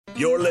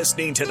You're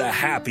listening to The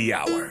Happy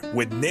Hour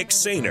with Nick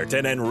Sainert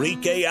and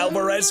Enrique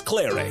Alvarez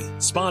Clary.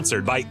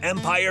 Sponsored by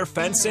Empire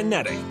Fence and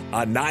Netting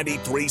on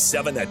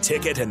 93.7 The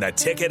Ticket and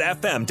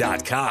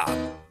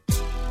theticketfm.com.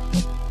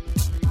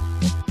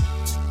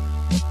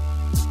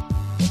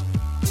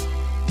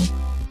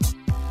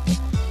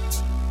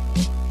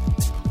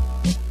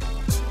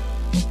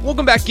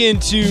 Welcome back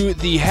into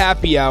the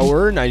Happy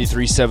Hour,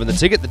 93.7 The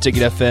Ticket,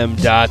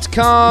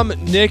 theticketfm.com.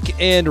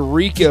 Nick and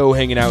Rico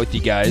hanging out with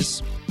you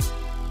guys.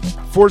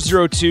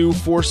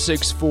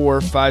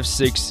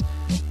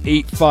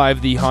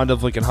 402-464-5685, the Honda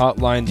of Lincoln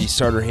hotline, the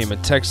Starter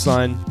Heyman text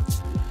line.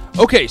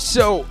 Okay,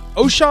 so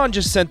O'Shawn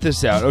just sent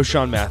this out,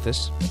 O'Shawn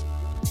Mathis.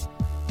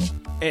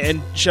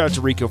 And shout out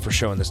to Rico for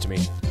showing this to me.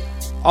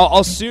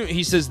 I'll soon,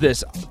 he says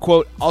this,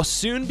 quote, I'll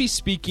soon be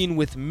speaking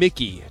with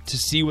Mickey to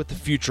see what the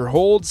future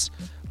holds.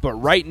 But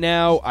right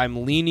now,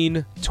 I'm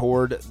leaning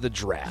toward the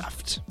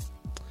draft.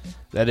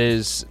 That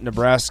is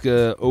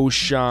Nebraska's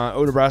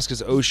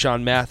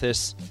O'Shawn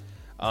Mathis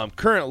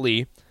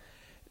currently.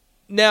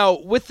 Now,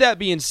 with that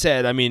being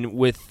said, I mean,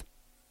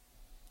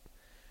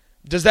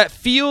 does that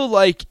feel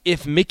like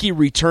if Mickey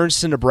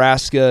returns to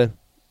Nebraska,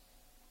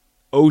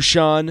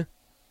 O'Shawn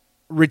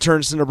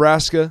returns to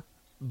Nebraska?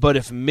 But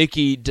if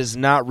Mickey does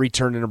not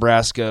return to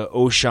Nebraska,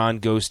 O'Shawn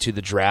goes to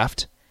the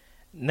draft?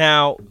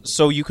 Now,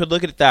 so you could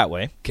look at it that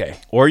way. Okay.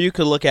 Or you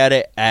could look at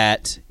it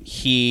at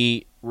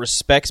he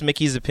respects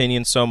Mickey's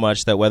opinion so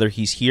much that whether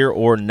he's here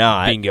or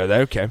not, bingo,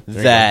 okay.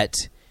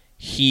 That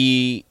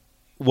he,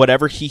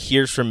 whatever he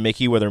hears from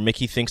Mickey, whether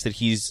Mickey thinks that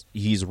he's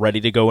ready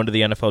to go into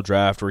the NFL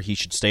draft or he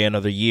should stay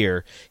another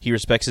year, he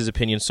respects his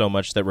opinion so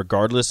much that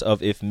regardless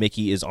of if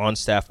Mickey is on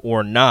staff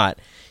or not,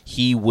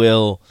 he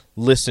will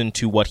listen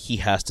to what he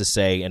has to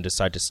say and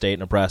decide to stay at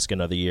Nebraska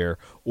another year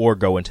or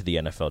go into the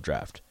NFL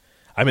draft.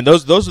 I mean,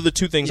 those are the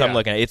two things I'm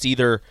looking at. It's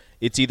either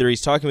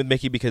he's talking with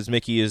Mickey because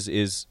Mickey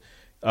is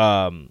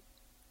going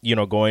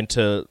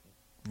to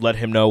let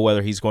him know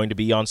whether he's going to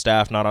be on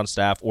staff, not on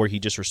staff, or he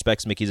just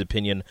respects Mickey's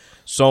opinion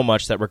so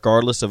much that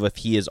regardless of if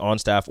he is on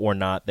staff or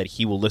not, that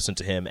he will listen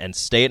to him and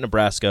stay at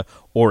Nebraska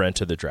or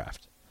enter the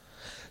draft.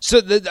 So,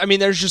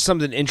 there's just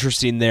something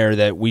interesting there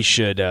that we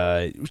should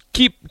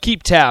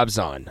keep tabs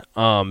on.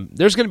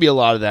 There's going to be a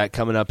lot of that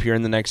coming up here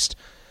in the next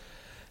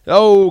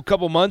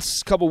couple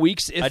months, couple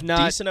weeks, if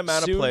not decent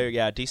amount soon.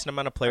 Decent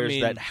amount of players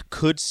that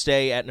could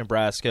stay at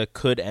Nebraska,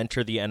 could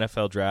enter the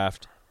NFL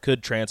draft,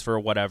 could transfer,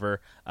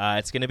 whatever.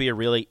 It's going to be a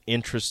really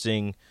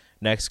interesting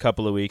next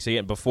couple of weeks.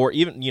 Again, before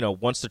even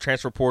once the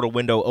transfer portal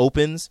window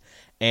opens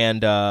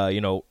and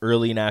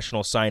early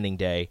National Signing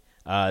Day,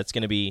 it's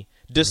going to be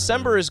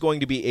December is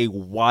going to be a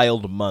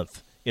wild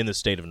month in the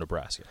state of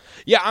Nebraska.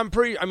 Yeah,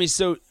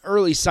 so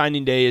early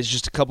signing day is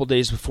just a couple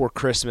days before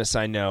Christmas,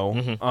 I know.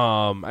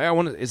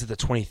 Mm-hmm. Is it the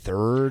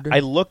 23rd? I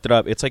looked it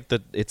up.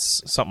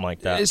 It's something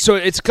like that. So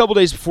it's a couple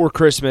days before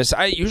Christmas.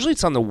 Usually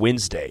it's on the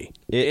Wednesday.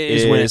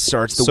 Is when it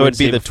starts. So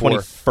Wednesday it'd be the before.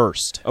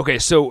 21st. Okay,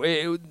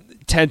 so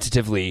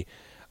tentatively.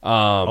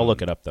 I'll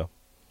look it up, though.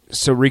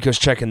 So Rico's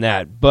checking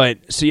that.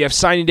 But so you have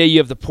signing day, you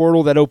have the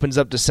portal that opens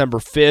up December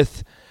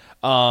 5th.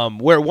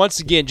 Where once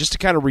again, just to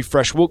kind of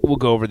refresh, we'll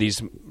go over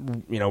these,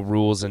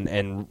 rules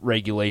and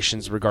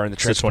regulations regarding the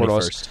transfer portal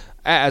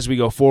as we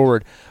go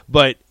forward.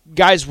 But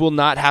guys will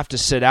not have to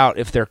sit out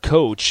if their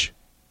coach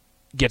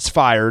gets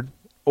fired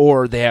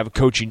or they have a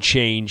coaching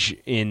change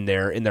in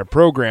their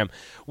program.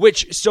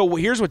 So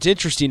here's what's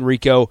interesting,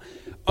 Rico.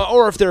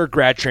 Or if they're a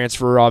grad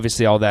transfer,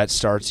 obviously all that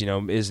starts,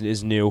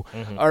 is new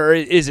or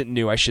isn't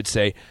new, I should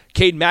say.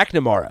 Cade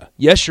McNamara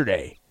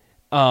yesterday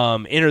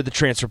entered the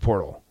transfer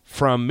portal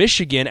from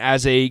Michigan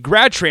as a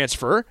grad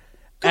transfer.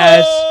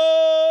 But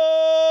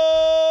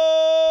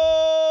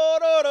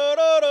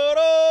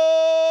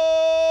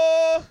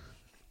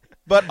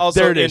also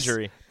there an it is.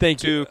 Injury Thank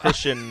to you.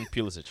 Christian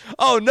Pulisic.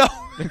 Oh, no.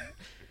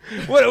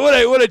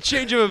 What a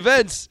change of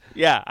events.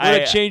 Yeah.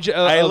 What a change of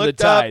I the looked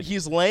tide. up.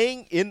 He's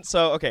laying in.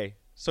 So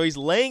he's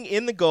laying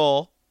in the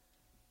goal.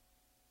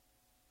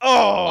 He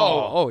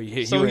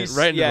went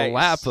right into the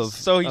lap of.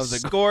 So he of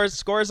the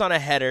scores on a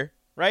header.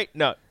 Right?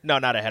 No,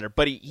 not a header,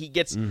 but he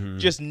gets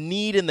just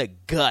kneed in the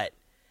gut.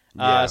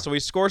 Yeah. So he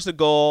scores the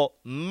goal,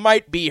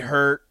 might be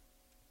hurt.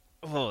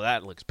 Oh,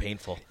 that looks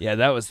painful. Yeah,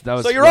 that was.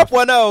 So you're rough.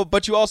 up 1-0,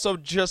 but you also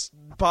just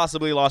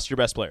possibly lost your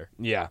best player.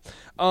 Yeah.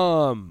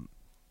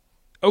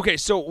 Okay,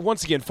 so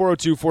once again,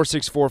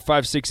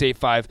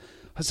 402-464-5685,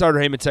 Starter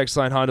Heyman text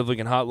line, Honda of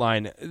Lincoln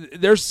hotline.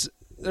 There's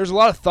a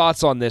lot of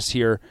thoughts on this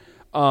here.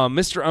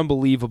 Mr.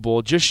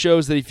 Unbelievable just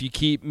shows that if you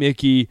keep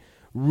Mickey,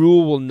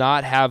 Rule will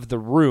not have the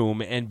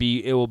room and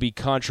it will be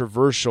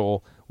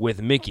controversial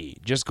with Mickey.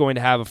 Just going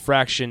to have a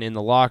fraction in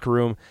the locker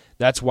room.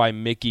 That's why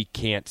Mickey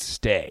can't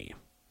stay.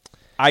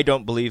 I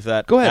don't believe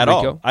that Go ahead, at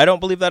Rico. all. I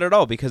don't believe that at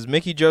all because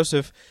Mickey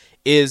Joseph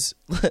he's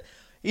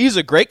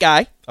a great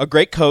guy, a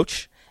great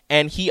coach,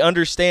 and he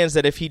understands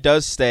that if he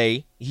does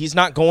stay, he's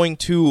not going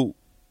to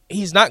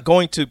he's not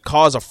going to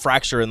cause a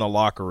fracture in the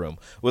locker room.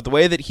 With the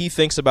way that he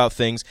thinks about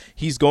things,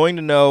 he's going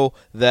to know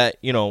that,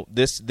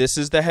 this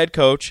is the head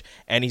coach,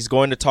 and he's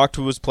going to talk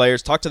to his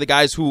players, talk to the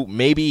guys who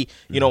maybe,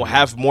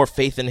 have more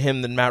faith in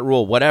him than Matt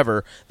Rule,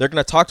 whatever. They're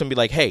going to talk to him and be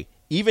like, hey,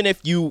 even if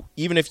you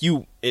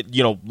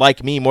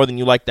like me more than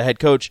you like the head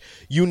coach,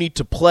 you need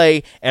to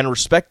play and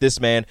respect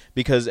this man,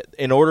 because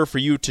in order for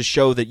you to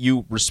show that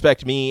you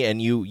respect me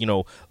and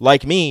you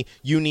like me,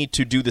 you need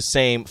to do the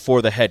same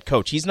for the head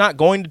coach. He's not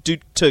going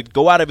to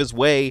go out of his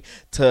way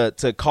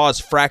to cause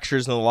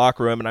fractures in the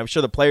locker room, and I'm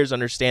sure the players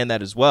understand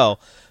that as well.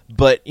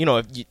 But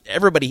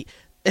everybody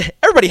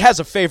has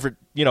a favorite,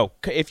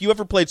 if you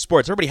ever played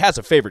sports, everybody has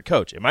a favorite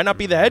coach. It might not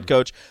be the head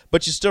coach,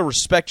 but you still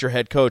respect your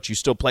head coach. You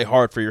still play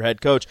hard for your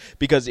head coach,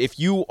 because if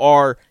you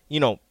are,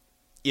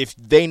 if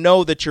they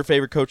know that your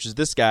favorite coach is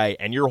this guy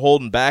and you're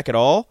holding back at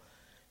all,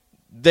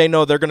 they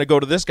know they're going to go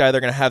to this guy.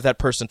 They're going to have that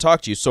person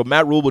talk to you. So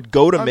Matt Rule would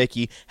go to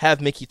Mickey,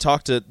 have Mickey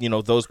talk to,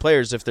 those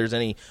players if there's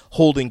any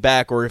holding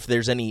back or if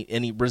there's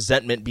any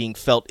resentment being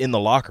felt in the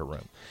locker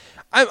room.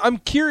 I'm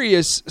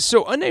curious.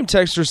 So Unnamed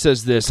Texter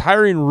says this: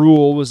 hiring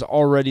Rule was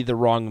already the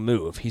wrong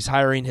move. He's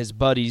hiring his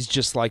buddies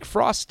just like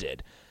Frost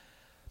did.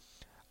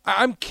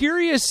 I'm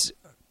curious,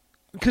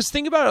 because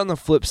think about it on the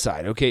flip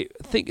side. Okay,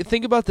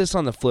 think about this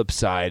on the flip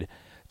side,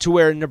 to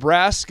where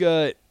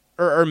Nebraska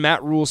or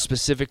Matt Rule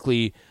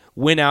specifically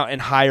went out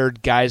and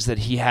hired guys that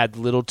he had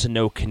little to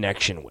no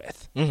connection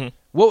with. Mm-hmm.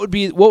 What would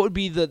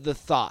be the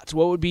thoughts?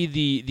 What would be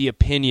the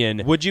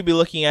opinion? Would you be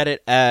looking at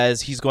it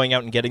as he's going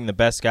out and getting the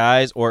best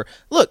guys? Or,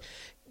 look,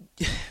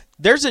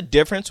 there's a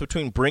difference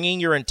between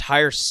bringing your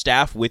entire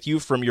staff with you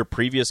from your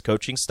previous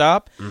coaching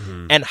stop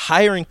and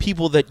hiring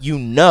people that you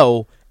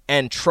know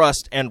and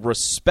trust and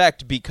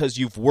respect because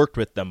you've worked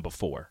with them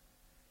before.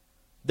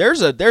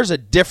 There's a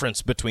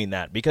difference between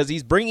that, because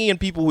he's bringing in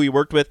people who he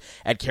worked with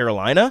at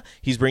Carolina.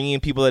 He's bringing in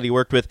people that he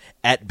worked with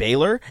at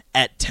Baylor,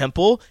 at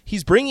Temple.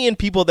 He's bringing in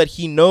people that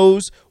he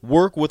knows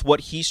work with what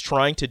he's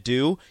trying to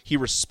do. He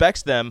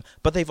respects them,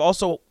 but they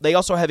also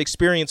have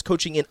experience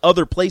coaching in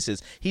other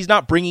places. He's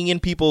not bringing in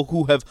people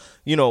who have,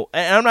 and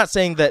I'm not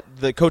saying that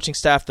the coaching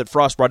staff that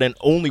Frost brought in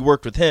only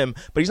worked with him,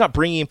 but he's not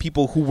bringing in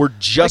people who were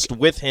just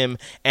with him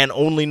and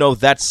only know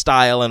that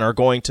style and are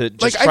going to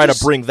try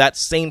to bring that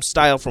same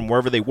style from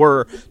wherever they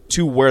were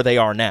to where they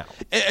are now.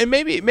 And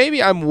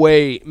maybe I'm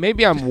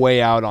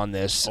way out on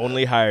this.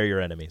 Only hire your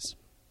enemies.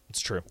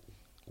 It's true.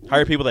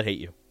 Hire people that hate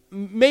you.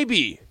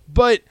 Maybe,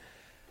 but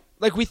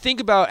like, we think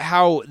about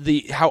how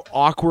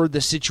awkward the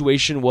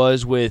situation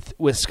was with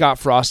Scott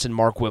Frost and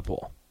Mark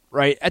Whipple,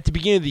 right? At the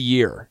beginning of the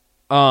year,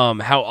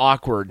 how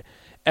awkward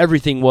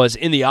everything was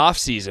in the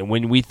offseason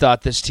when we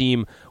thought this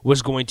team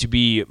was going to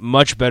be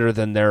much better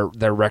than their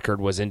record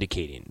was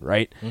indicating,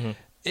 right? Mm-hmm.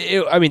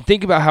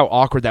 Think about how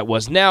awkward that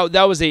was. Now,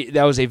 that was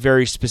a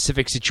very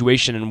specific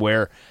situation in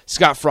where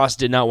Scott Frost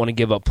did not want to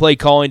give up play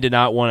calling, did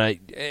not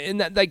want to,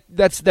 and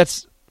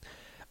that's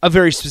a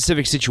very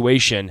specific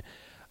situation.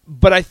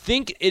 But I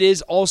think it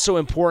is also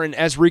important,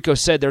 as Rico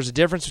said, there's a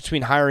difference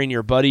between hiring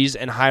your buddies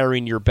and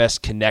hiring your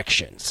best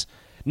connections.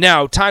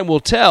 Now, time will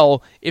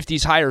tell if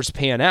these hires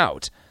pan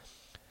out.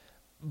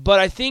 But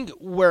I think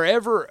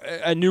wherever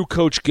a new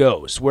coach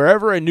goes,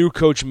 wherever a new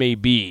coach may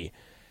be,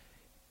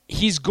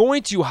 he's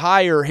going to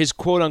hire his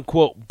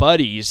quote-unquote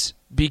buddies,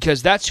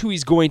 because that's who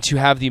he's going to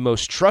have the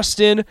most trust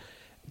in,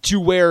 to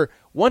where,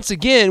 once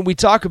again, we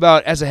talk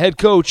about, as a head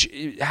coach,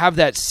 have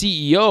that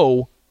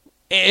CEO,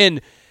 and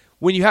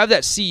when you have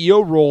that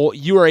CEO role,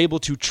 you are able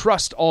to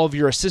trust all of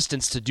your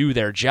assistants to do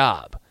their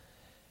job.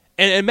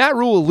 And Matt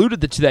Rule alluded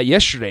to that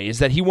yesterday, is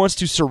that he wants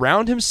to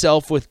surround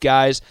himself with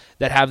guys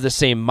that have the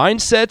same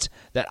mindset,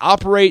 that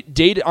operate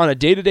on a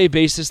day-to-day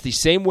basis the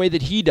same way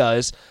that he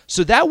does,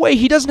 so that way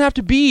he doesn't have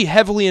to be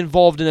heavily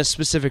involved in a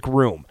specific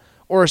room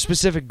or a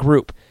specific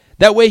group.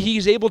 That way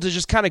he's able to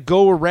just kind of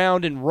go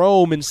around and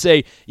roam and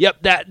say, yep,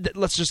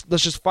 let's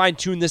just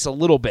fine-tune this a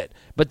little bit,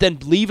 but then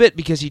leave it,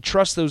 because he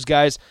trusts those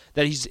guys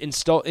that he's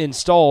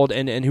installed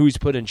and who he's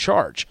put in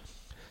charge.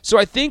 So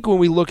I think when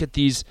we look at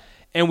these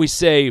and we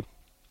say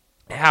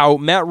how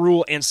Matt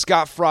Rule and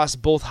Scott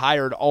Frost both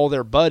hired all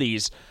their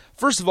buddies,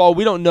 first of all,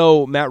 we don't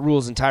know Matt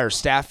Rule's entire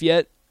staff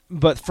yet,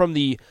 but from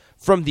the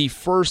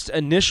first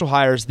initial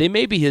hires, they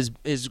may be his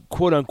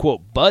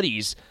quote-unquote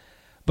buddies,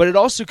 but it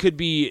also could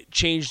be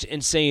changed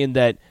in saying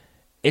that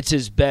it's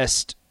his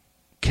best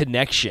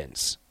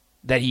connections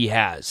that he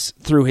has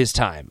through his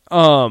time.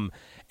 And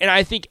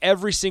I think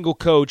every single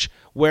coach,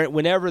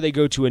 whenever they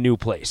go to a new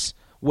place,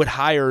 would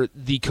hire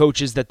the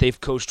coaches that they've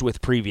coached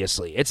with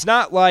previously. It's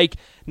not like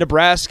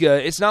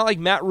Nebraska. It's not like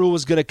Matt Rule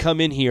was going to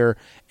come in here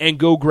and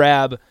go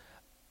grab,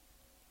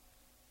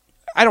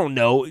 I don't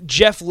know,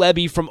 Jeff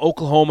Lebby from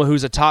Oklahoma,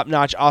 who's a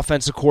top-notch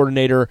offensive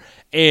coordinator,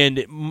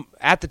 and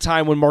at the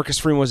time when Marcus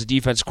Freeman was a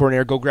defensive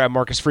coordinator, go grab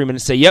Marcus Freeman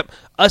and say, yep,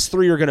 us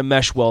three are going to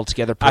mesh well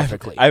together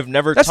perfectly. I've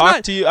never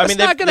talked to you. That's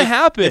not going to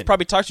happen. They've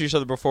probably talked to each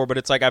other before, but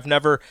it's like, I've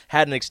never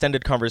had an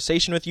extended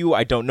conversation with you.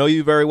 I don't know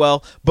you very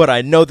well, but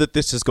I know that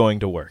this is going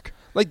to work.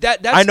 Like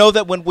that. That's, I know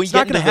that when we it's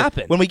not get going to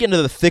happen. when we get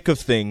into the thick of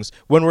things,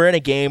 when we're in a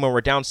game and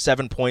we're down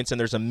 7 points and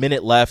there's a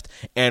minute left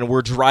and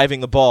we're driving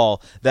the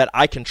ball, that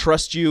I can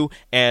trust you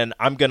and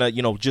I'm gonna,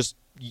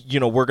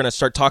 we're gonna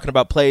start talking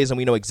about plays and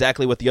we know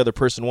exactly what the other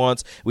person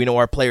wants. We know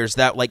our players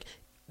that like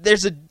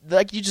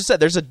you just said,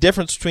 there's a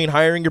difference between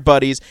hiring your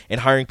buddies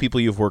and hiring people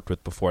you've worked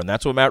with before, and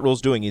that's what Matt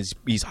Rule's doing.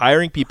 He's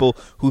hiring people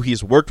who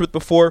he's worked with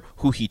before,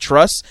 who he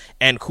trusts,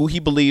 and who he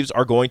believes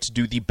are going to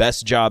do the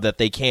best job that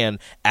they can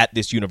at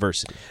this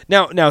university.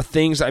 Now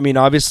things. I mean,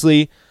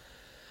 obviously,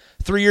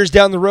 3 years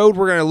down the road,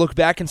 we're going to look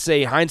back and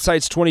say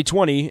hindsight's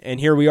 20/20, and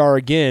here we are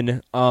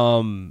again.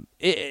 And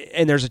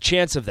there's a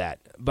chance of that.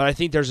 But I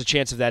think there's a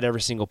chance of that every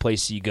single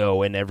place you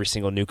go and every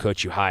single new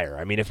coach you hire.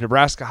 I mean, if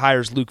Nebraska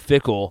hires Luke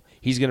Fickell,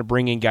 he's going to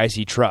bring in guys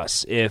he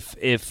trusts.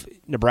 If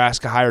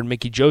Nebraska hired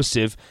Mickey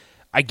Joseph,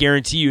 I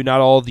guarantee you not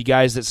all of the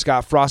guys that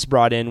Scott Frost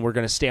brought in were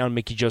going to stay on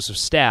Mickey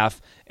Joseph's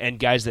staff, and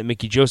guys that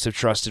Mickey Joseph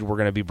trusted were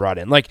going to be brought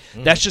in.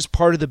 That's just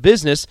part of the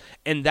business,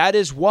 and that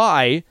is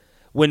why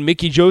when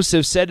Mickey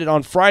Joseph said it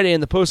on Friday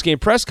in the postgame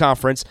press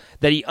conference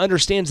that he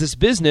understands this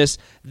business,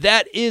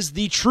 that is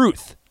the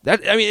truth.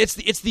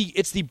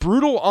 It's the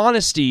brutal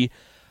honesty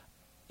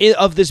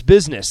of this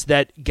business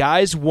that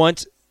guys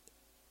want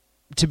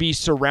to be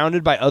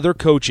surrounded by other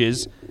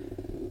coaches,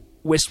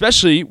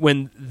 especially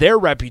when their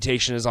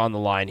reputation is on the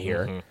line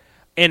here,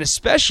 and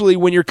especially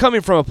when you're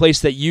coming from a place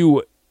that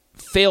you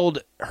failed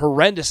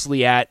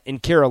horrendously at in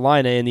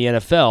Carolina in the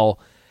NFL.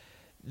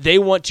 They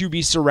want to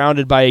be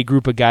surrounded by a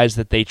group of guys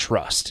that they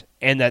trust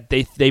and that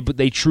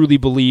they truly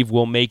believe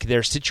will make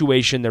their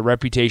situation, their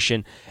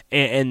reputation,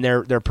 and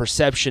their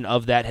perception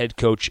of that head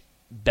coach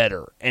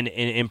better and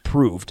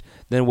improved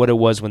than what it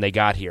was when they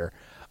got here.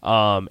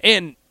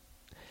 And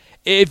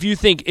if you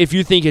think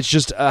it's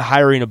just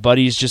hiring of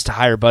buddies, just to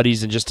hire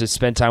buddies and just to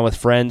spend time with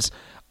friends,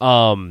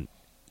 I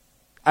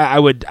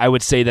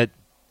would say that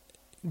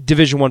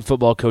Division I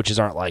football coaches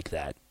aren't like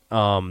that.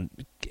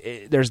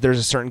 There's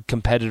a certain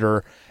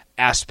competitor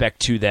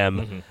aspect to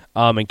them,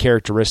 and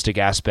characteristic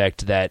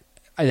aspect that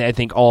I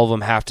think all of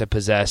them have to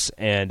possess,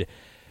 and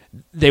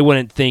they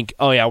wouldn't think,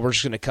 oh yeah, we're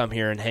just going to come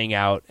here and hang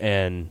out,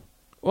 and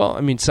well,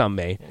 I mean, some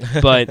may,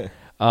 but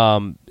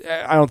I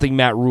don't think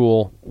Matt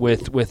Rule,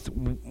 with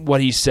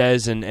what he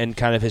says and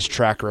kind of his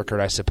track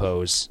record, I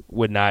suppose,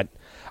 would not.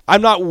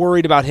 I'm not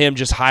worried about him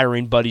just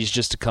hiring buddies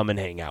just to come and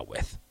hang out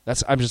with.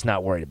 I'm just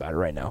not worried about it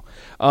right now.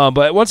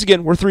 But once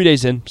again, we're 3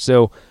 days in,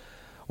 so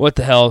what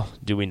the hell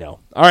do we know?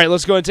 All right,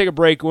 let's go ahead and take a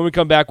break. When we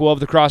come back, we'll have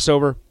the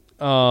crossover.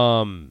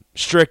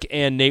 Strick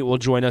and Nate will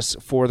join us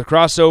for the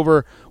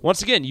crossover.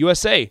 Once again,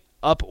 USA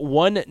up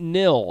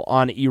 1-0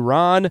 on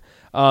Iran.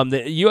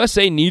 The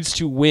USA needs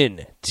to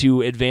win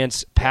to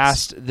advance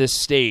past this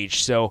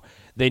stage, so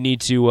they need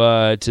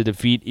to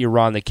defeat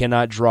Iran. They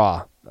cannot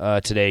draw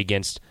today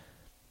against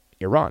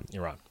Iran.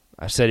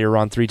 I've said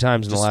Iran 3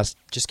 times in the last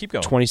just keep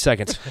going. 20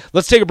 seconds.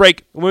 Let's take a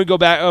break. When we come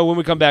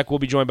back, we'll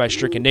be joined by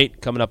Strick and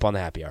Nate coming up on the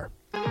Happy Hour.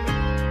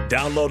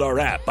 Download our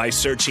app by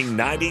searching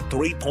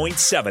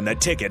 93.7 The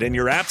Ticket in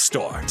your app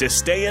store to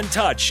stay in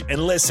touch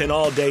and listen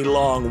all day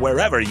long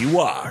wherever you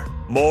are.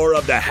 More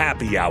of the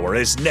Happy Hour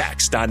is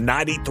next on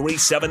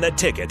 93.7 The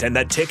Ticket and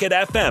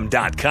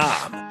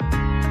theticketfm.com.